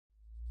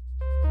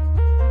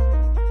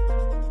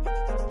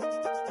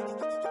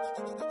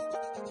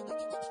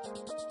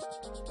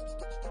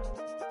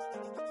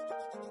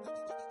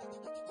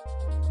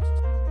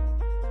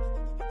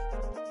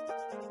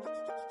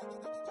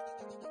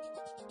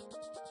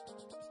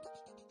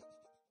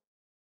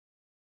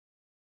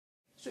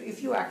So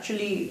if you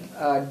actually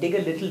dig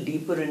a little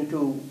deeper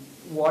into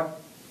what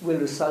will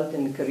result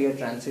in career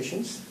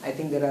transitions, I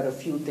think there are a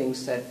few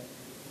things that,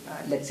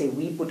 let's say,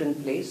 we put in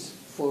place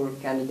for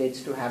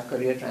candidates to have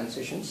career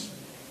transitions.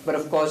 But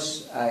of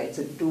course, it's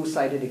a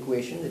two-sided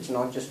equation. It's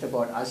not just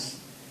about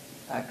us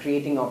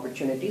creating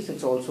opportunities.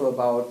 It's also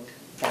about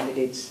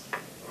candidates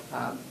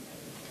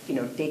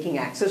taking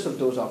access of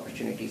those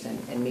opportunities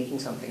and making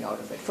something out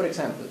of it. For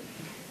example,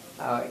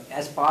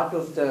 as part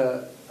of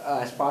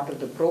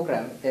the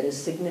program, there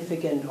is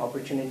significant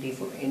opportunity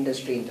for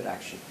industry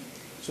interaction.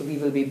 So we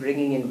will be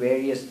bringing in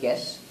various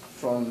guests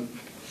from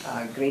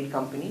great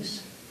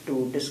companies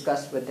to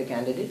discuss with the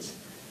candidates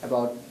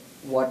about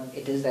what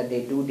it is that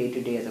they do day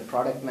to day as a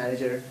product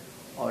manager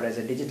or as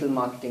a digital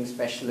marketing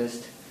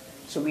specialist.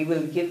 So we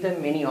will give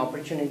them many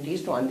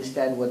opportunities to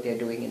understand what they're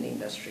doing in the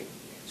industry,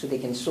 so they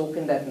can soak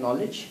in that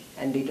knowledge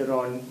and later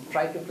on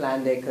try to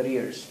plan their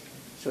careers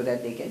so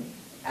that they can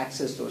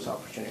access those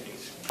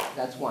opportunities.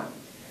 That's one.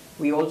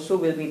 We also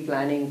will be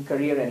planning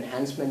career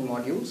enhancement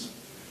modules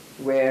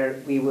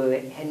where we will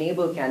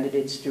enable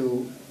candidates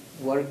to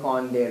work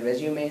on their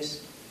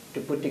resumes, to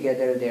put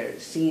together their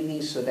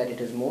CVs so that it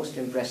is most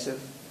impressive,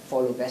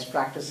 follow best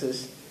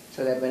practices,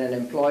 so that when an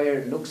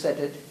employer looks at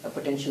it, a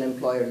potential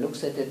employer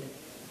looks at it,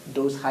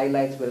 those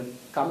highlights will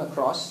come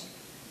across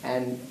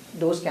and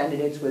those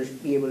candidates will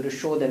be able to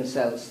show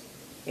themselves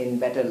in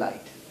better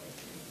light.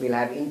 We'll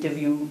have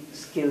interview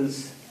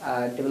skills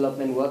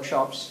development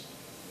workshops.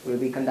 We'll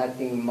be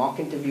conducting mock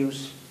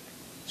interviews.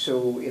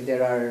 So if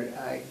there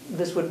are,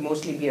 this would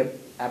mostly be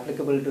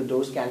applicable to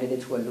those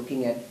candidates who are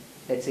looking at,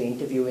 let's say,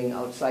 interviewing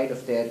outside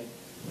of their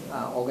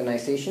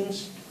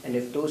organizations. And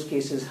if those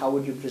cases, how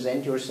would you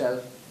present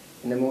yourself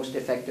in the most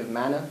effective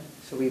manner?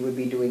 So we would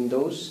be doing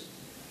those.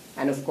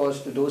 And of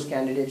course, to those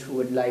candidates who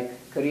would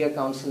like career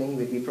counseling,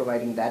 we'd be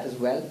providing that as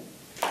well.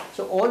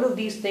 So all of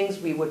these things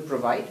we would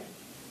provide.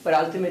 But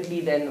ultimately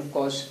then, of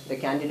course, the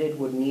candidate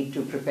would need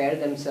to prepare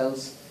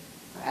themselves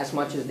as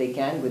much as they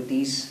can with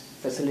these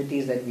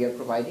facilities that we are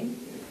providing.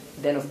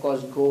 Then, of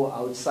course, go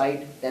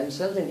outside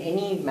themselves. In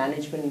any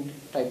management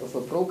type of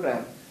a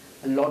program,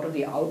 a lot of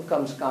the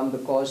outcomes come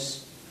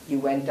because you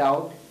went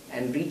out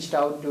and reached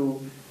out to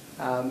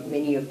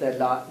many of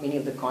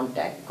the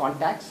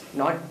contacts,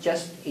 not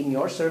just in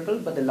your circle,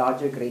 but the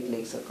larger Great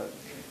Lakes circle.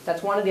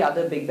 That's one of the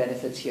other big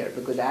benefits here,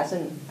 because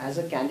as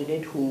a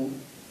candidate who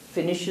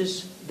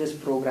finishes this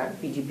program,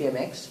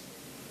 PGPM-Ex,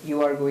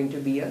 you are going to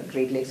be a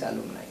Great Lakes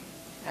alumni.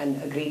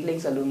 And a Great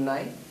Lakes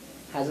alumni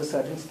has a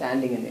certain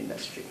standing in the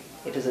industry.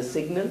 It is a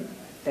signal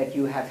that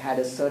you have had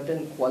a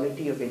certain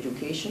quality of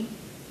education,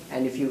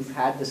 and if you've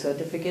had the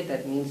certificate,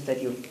 that means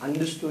that you've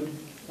understood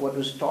what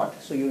was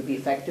taught, so you'll be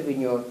effective in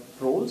your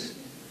roles.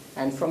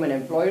 And from an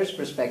employer's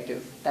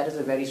perspective, that is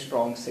a very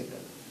strong signal.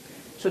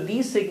 So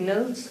these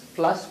signals,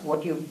 plus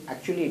what you've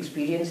actually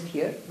experienced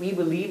here, we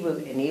believe will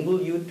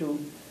enable you to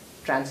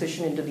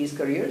transition into these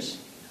careers.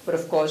 But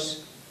of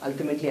course,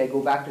 ultimately I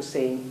go back to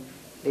saying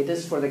it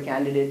is for the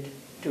candidate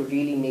to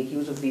really make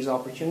use of these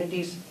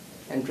opportunities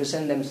and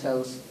present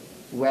themselves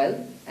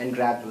well and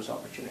grab those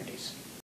opportunities.